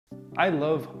I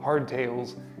love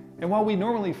hardtails, and while we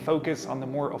normally focus on the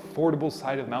more affordable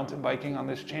side of mountain biking on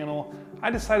this channel,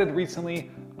 I decided recently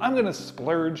I'm gonna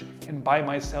splurge and buy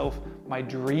myself my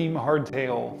dream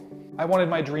hardtail. I wanted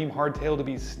my dream hardtail to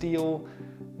be steel,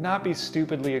 not be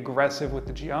stupidly aggressive with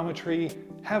the geometry,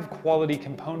 have quality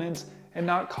components, and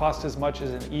not cost as much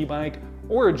as an e-bike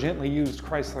or a gently used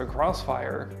Chrysler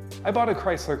Crossfire. I bought a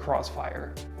Chrysler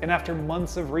Crossfire, and after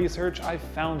months of research, I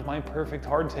found my perfect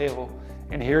hardtail.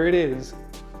 And here it is,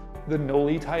 the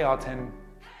Noli Tyoten.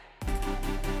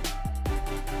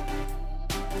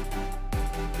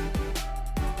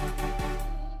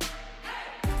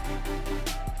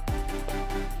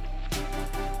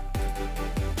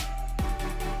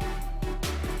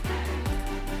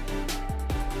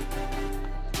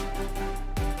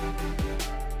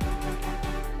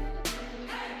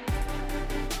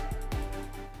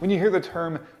 When you hear the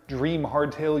term dream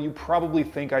hardtail, you probably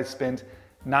think I spent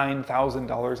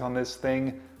 $9,000 on this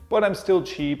thing, but I'm still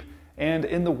cheap, and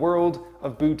in the world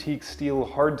of boutique steel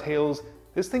hardtails,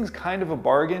 this thing's kind of a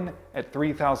bargain at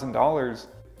 $3,000.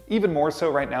 Even more so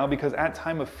right now because at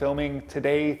time of filming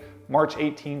today, March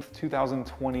 18th,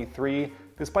 2023,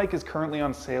 this bike is currently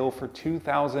on sale for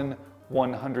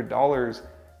 $2,100.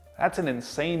 That's an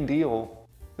insane deal.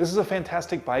 This is a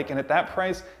fantastic bike, and at that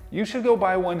price, you should go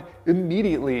buy one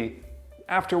immediately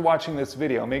after watching this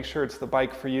video. Make sure it's the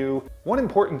bike for you. One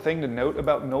important thing to note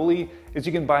about Noli is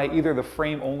you can buy either the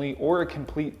frame only or a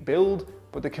complete build,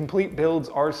 but the complete builds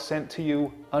are sent to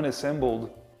you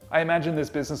unassembled. I imagine this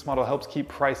business model helps keep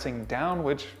pricing down,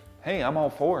 which, hey, I'm all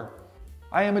for.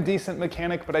 I am a decent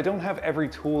mechanic, but I don't have every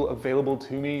tool available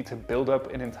to me to build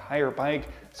up an entire bike,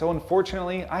 so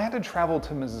unfortunately, I had to travel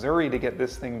to Missouri to get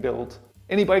this thing built.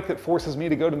 Any bike that forces me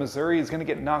to go to Missouri is gonna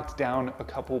get knocked down a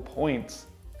couple points.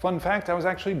 Fun fact, I was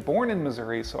actually born in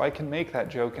Missouri, so I can make that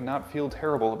joke and not feel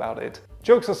terrible about it.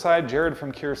 Jokes aside, Jared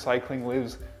from Cure Cycling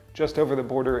lives just over the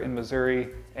border in Missouri,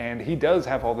 and he does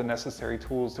have all the necessary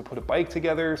tools to put a bike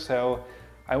together, so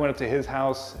I went up to his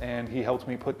house and he helped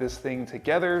me put this thing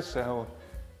together, so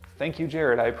thank you,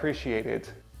 Jared, I appreciate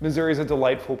it. Missouri is a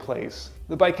delightful place.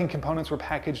 The bike and components were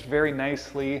packaged very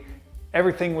nicely.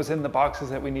 Everything was in the boxes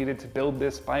that we needed to build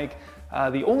this bike.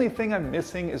 The only thing I'm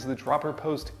missing is the dropper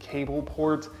post cable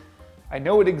port. I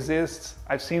know it exists,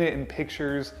 I've seen it in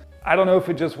pictures. I don't know if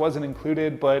it just wasn't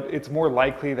included, but it's more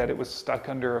likely that it was stuck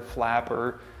under a flap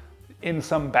or in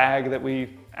some bag that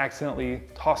we accidentally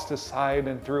tossed aside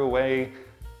and threw away.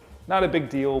 Not a big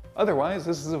deal. Otherwise,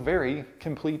 this is a very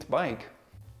complete bike.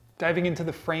 Diving into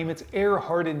the frame, it's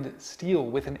air-hardened steel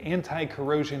with an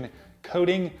anti-corrosion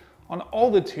coating on all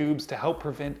the tubes to help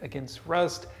prevent against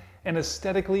rust, and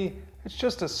aesthetically, it's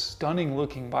just a stunning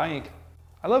looking bike.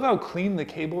 I love how clean the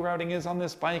cable routing is on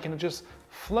this bike, and it just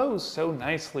flows so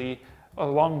nicely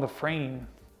along the frame.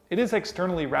 It is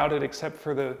externally routed except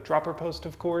for the dropper post,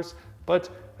 of course, but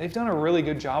they've done a really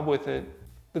good job with it.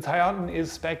 The Tyoten is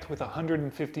spec'd with a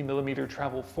 150mm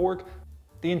travel fork.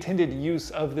 The intended use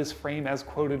of this frame, as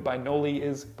quoted by Noli,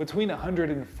 is between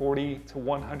 140 to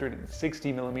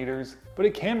 160 millimeters, but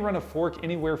it can run a fork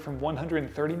anywhere from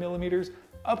 130 millimeters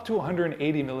up to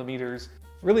 180 millimeters.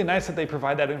 Really nice that they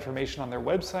provide that information on their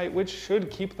website, which should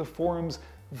keep the forums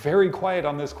very quiet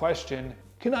on this question.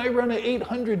 Can I run an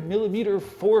 800 millimeter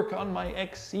fork on my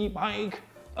XC bike?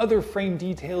 Other frame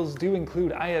details do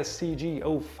include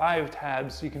ISCG 05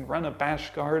 tabs, so you can run a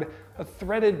bash guard, a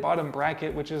threaded bottom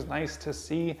bracket, which is nice to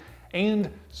see,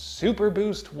 and Super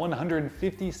Boost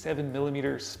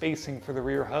 157mm spacing for the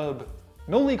rear hub.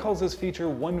 Noli calls this feature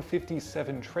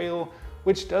 157 trail,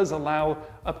 which does allow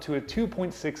up to a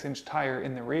 2.6-inch tire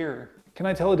in the rear. Can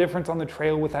I tell a difference on the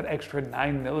trail with that extra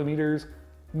 9mm?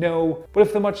 No, but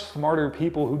if the much smarter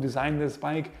people who designed this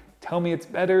bike tell me it's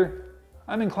better,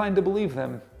 I'm inclined to believe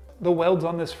them. The welds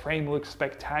on this frame look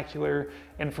spectacular,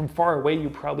 and from far away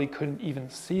you probably couldn't even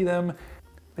see them.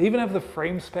 They even have the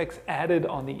frame specs added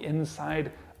on the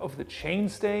inside of the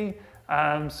chainstay,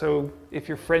 so if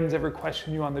your friends ever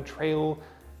question you on the trail,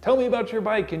 tell me about your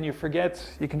bike, and you forget,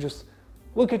 you can just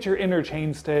look at your inner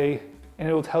chainstay and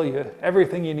it'll tell you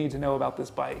everything you need to know about this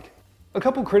bike. A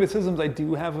couple criticisms I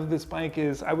do have of this bike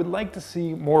is I would like to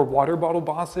see more water bottle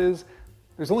bosses.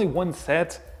 There's only one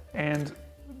set, and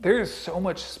there is so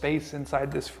much space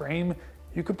inside this frame,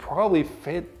 you could probably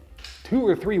fit 2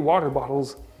 or 3 water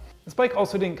bottles. This bike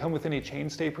also didn't come with any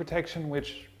chainstay protection,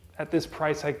 which at this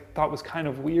price I thought was kind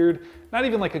of weird. Not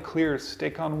even like a clear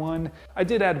stick on one. I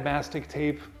did add mastic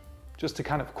tape just to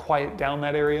kind of quiet down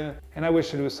that area, and I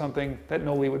wish it was something that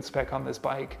Noli would spec on this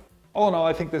bike. All in all,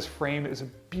 I think this frame is a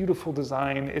beautiful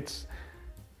design. It's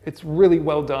really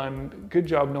well done. Good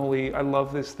job, Noli. I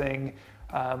love this thing.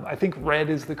 I think red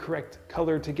is the correct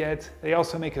color to get. They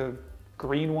also make a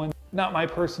green one. Not my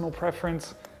personal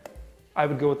preference. I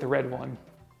would go with the red one.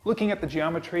 Looking at the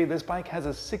geometry, this bike has a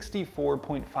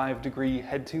 64.5 degree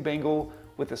head tube angle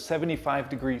with a 75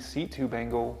 degree seat tube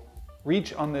angle.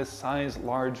 Reach on this size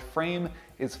large frame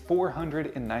is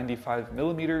 495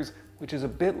 millimeters, which is a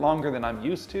bit longer than I'm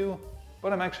used to,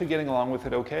 but I'm actually getting along with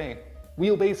it okay.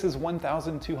 Wheelbase is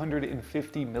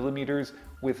 1,250 millimeters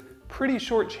with pretty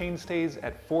short chainstays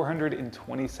at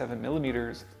 427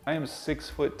 millimeters. I am 6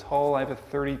 foot tall, I have a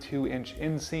 32-inch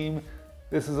inseam.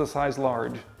 This is a size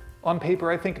large. On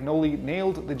paper, I think Noli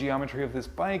nailed the geometry of this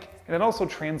bike, and it also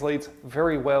translates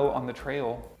very well on the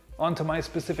trail. Onto my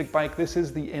specific bike, this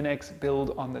is the NX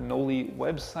build on the Noli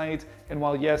website, and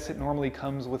while yes, it normally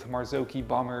comes with a Marzocchi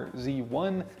Bomber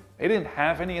Z1, they didn't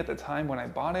have any at the time when I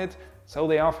bought it, so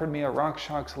they offered me a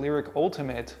RockShox Lyric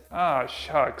Ultimate. Ah,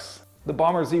 shucks. The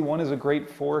Bomber Z1 is a great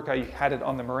fork. I had it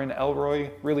on the Marin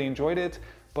Elroy, really enjoyed it,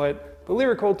 but the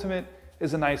Lyric Ultimate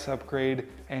is a nice upgrade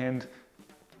and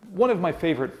one of my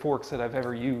favorite forks that I've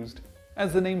ever used.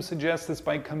 As the name suggests, this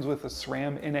bike comes with a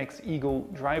SRAM NX Eagle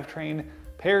drivetrain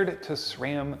paired to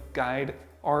SRAM Guide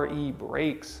RE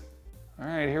brakes. All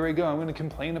right, here we go. I'm gonna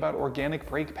complain about organic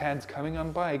brake pads coming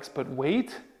on bikes, but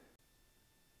wait.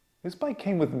 This bike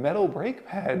came with metal brake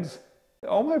pads.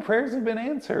 All my prayers have been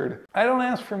answered. I don't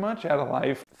ask for much out of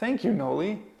life. Thank you,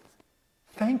 Noli.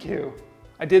 Thank you.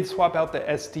 I did swap out the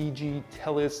SDG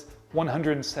Tellus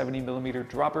 170 millimeter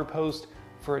dropper post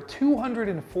for a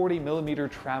 240 millimeter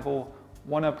travel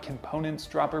 1UP Components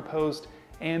dropper post,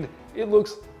 and it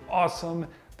looks awesome.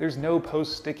 There's no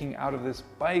post sticking out of this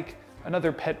bike,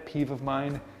 another pet peeve of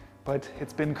mine, but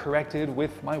it's been corrected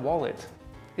with my wallet.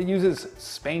 It uses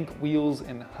Spank wheels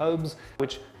and hubs,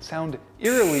 which sound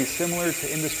eerily similar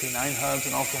to Industry 9 hubs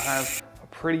and also have a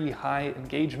pretty high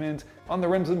engagement. On the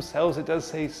rims themselves, it does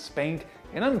say Spank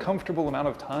an uncomfortable amount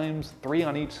of times, 3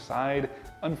 on each side.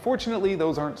 Unfortunately,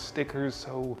 those aren't stickers,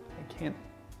 so I can't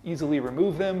easily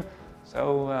remove them.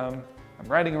 So I'm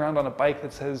riding around on a bike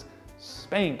that says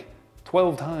Spank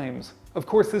 12 times. Of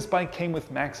course, this bike came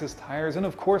with Maxxis tires, and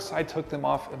of course I took them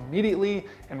off immediately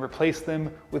and replaced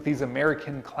them with these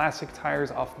American classic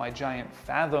tires off my giant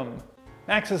Fathom.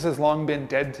 Maxxis has long been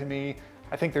dead to me.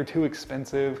 I think they're too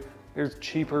expensive. There's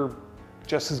cheaper,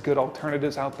 just as good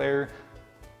alternatives out there.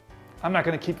 I'm not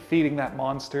gonna keep feeding that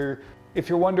monster. If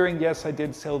you're wondering, yes, I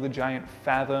did sell the giant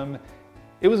Fathom.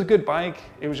 It was a good bike.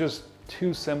 It was just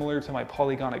too similar to my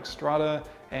Polygon Xstrata,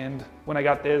 and when I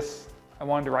got this, I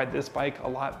wanted to ride this bike a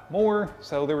lot more,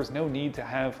 so there was no need to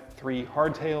have 3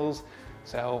 hardtails,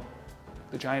 so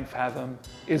the giant Fathom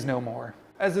is no more.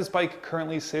 As this bike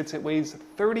currently sits, it weighs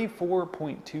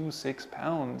 34.26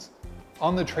 pounds.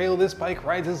 On the trail, this bike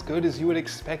rides as good as you would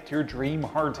expect your dream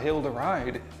hardtail to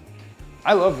ride.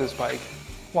 I love this bike.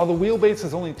 While the wheelbase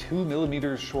is only 2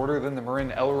 millimeters shorter than the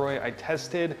Marin Elroy I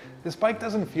tested, this bike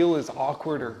doesn't feel as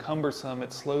awkward or cumbersome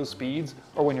at slow speeds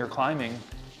or when you're climbing.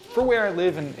 For where I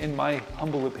live, and in my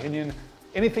humble opinion,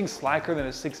 anything slacker than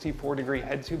a 64 degree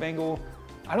head tube angle,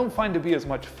 I don't find to be as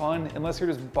much fun unless you're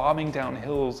just bombing down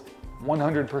hills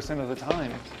 100% of the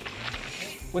time.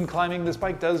 When climbing, this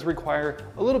bike does require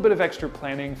a little bit of extra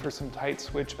planning for some tight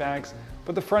switchbacks,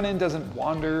 but the front end doesn't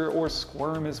wander or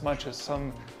squirm as much as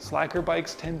some slacker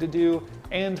bikes tend to do,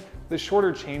 and the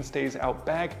shorter chainstays out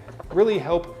back really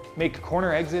help make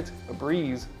corner exit a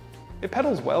breeze. It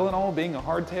pedals well and all, being a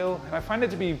hardtail, and I find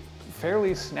it to be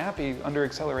fairly snappy under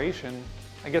acceleration.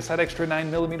 I guess that extra 9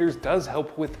 millimeters does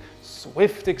help with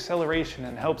swift acceleration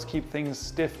and helps keep things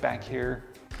stiff back here.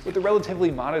 With a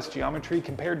relatively modest geometry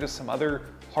compared to some other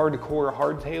hardcore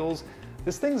hardtails,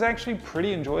 this thing's actually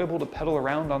pretty enjoyable to pedal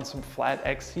around on some flat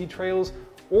XC trails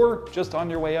or just on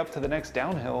your way up to the next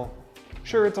downhill.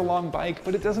 Sure, it's a long bike,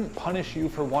 but it doesn't punish you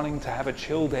for wanting to have a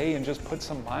chill day and just put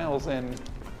some miles in.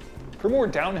 For more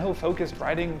downhill focused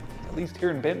riding, at least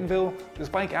here in Bentonville, this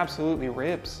bike absolutely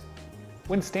rips.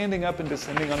 When standing up and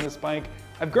descending on this bike,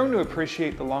 I've grown to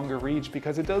appreciate the longer reach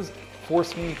because it does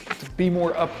force me to be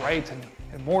more upright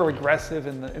and more aggressive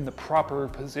in the proper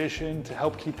position to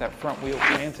help keep that front wheel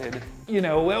planted. You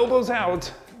know, elbows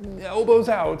out, elbows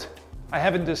out. I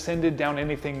haven't descended down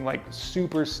anything like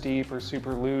super steep or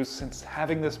super loose since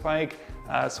having this bike,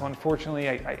 so unfortunately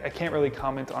I can't really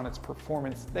comment on its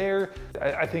performance there.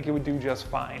 I think it would do just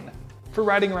fine. For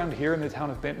riding around here in the town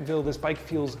of Bentonville, this bike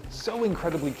feels so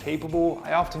incredibly capable,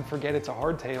 I often forget it's a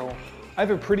hardtail. I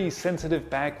have a pretty sensitive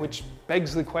back, which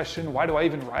begs the question, why do I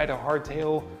even ride a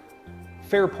hardtail?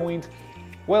 Fair point.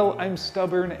 Well, I'm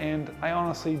stubborn and I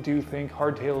honestly do think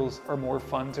hardtails are more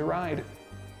fun to ride.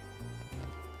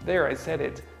 There, I said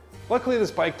it. Luckily,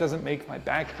 this bike doesn't make my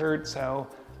back hurt, so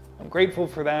I'm grateful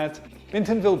for that.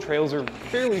 Bentonville trails are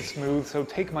fairly smooth, so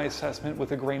take my assessment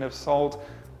with a grain of salt,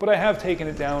 but I have taken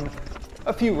it down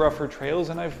a few rougher trails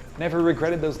and I've never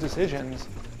regretted those decisions.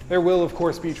 There will of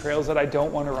course be trails that I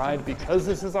don't want to ride because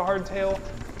this is a hardtail,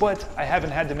 but I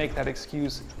haven't had to make that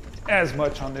excuse as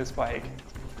much on this bike.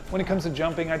 When it comes to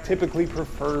jumping, I typically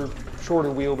prefer shorter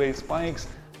wheelbase bikes,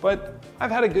 but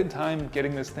I've had a good time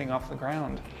getting this thing off the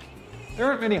ground. There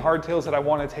aren't many hardtails that I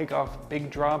want to take off big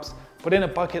drops, but in a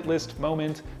bucket list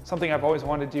moment, something I've always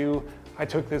wanted to do, I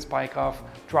took this bike off,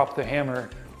 dropped the hammer.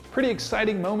 Pretty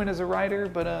exciting moment as a rider,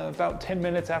 but about 10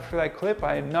 minutes after that clip,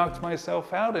 I knocked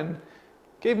myself out and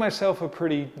gave myself a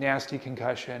pretty nasty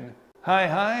concussion. High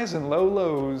highs and low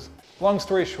lows. Long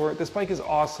story short, this bike is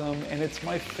awesome and it's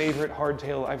my favorite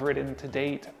hardtail I've ridden to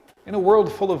date. In a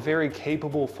world full of very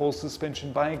capable full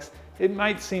suspension bikes, it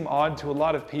might seem odd to a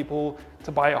lot of people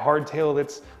to buy a hardtail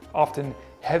that's often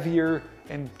heavier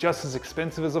and just as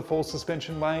expensive as a full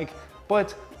suspension bike,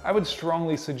 but I would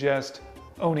strongly suggest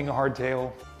owning a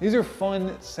hardtail. These are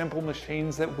fun, simple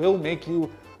machines that will make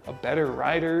you a better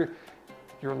rider.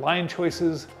 Your line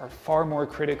choices are far more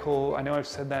critical. I know I've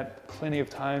said that plenty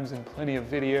of times in plenty of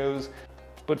videos,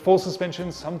 but full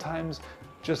suspensions sometimes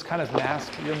just kind of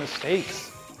mask your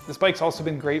mistakes. This bike's also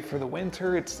been great for the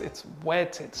winter. It's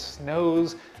wet, it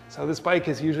snows, so this bike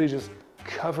is usually just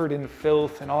covered in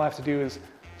filth and all I have to do is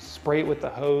spray it with the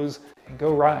hose and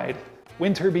go ride.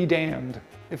 Winter be damned.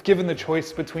 If given the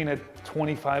choice between a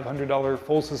 $2,500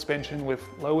 full suspension with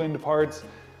low-end parts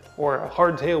or a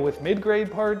hardtail with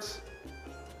mid-grade parts,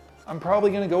 I'm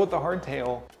probably gonna go with the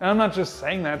hardtail. And I'm not just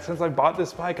saying that. Since I bought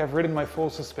this bike, I've ridden my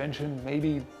full suspension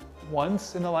maybe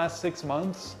once in the last 6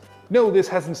 months. No, this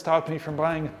hasn't stopped me from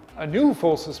buying a new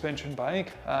full suspension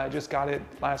bike. I just got it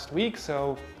last week,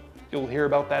 so you'll hear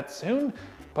about that soon.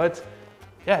 But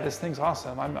yeah, this thing's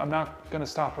awesome. I'm not gonna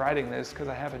stop riding this because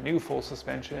I have a new full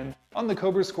suspension. On the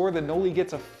Cobra score, the Noli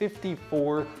gets a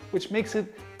 54, which makes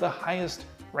it the highest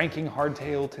ranking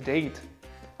hardtail to date.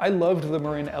 I loved the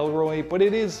Marin Elroy, but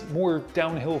it is more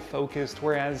downhill focused,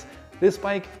 whereas this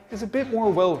bike is a bit more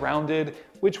well-rounded,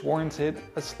 which warrants it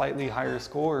a slightly higher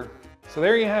score. So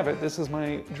there you have it. This is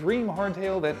my dream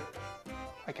hardtail that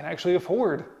I can actually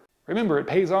afford. Remember, it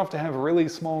pays off to have really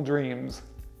small dreams.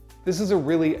 This is a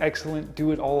really excellent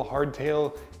do-it-all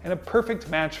hardtail and a perfect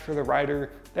match for the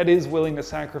rider that is willing to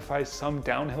sacrifice some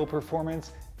downhill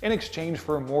performance in exchange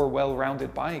for a more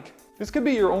well-rounded bike. This could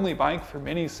be your only bike for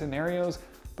many scenarios,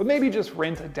 but maybe just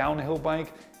rent a downhill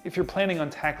bike if you're planning on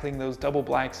tackling those double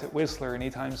blacks at Whistler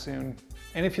anytime soon.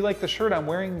 And if you like the shirt I'm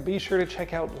wearing, be sure to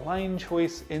check out Line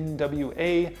Choice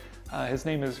NWA. His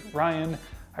name is Ryan.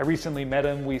 I recently met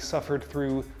him. We suffered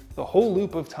through the whole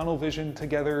loop of tunnel vision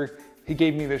together. He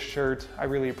gave me this shirt. I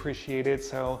really appreciate it,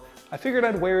 so I figured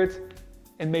I'd wear it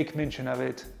and make mention of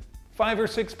it. 5 or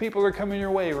 6 people are coming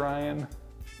your way, Ryan.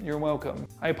 You're welcome.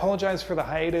 I apologize for the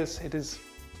hiatus. It is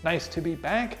nice to be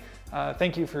back.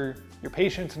 Thank you for your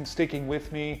patience and sticking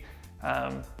with me.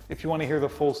 If you want to hear the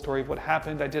full story of what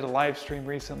happened, I did a live stream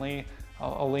recently.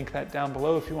 I'll link that down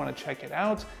below if you want to check it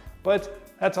out. But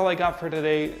that's all I got for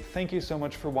today. Thank you so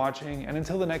much for watching, and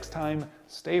until the next time,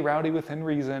 stay rowdy within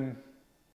reason.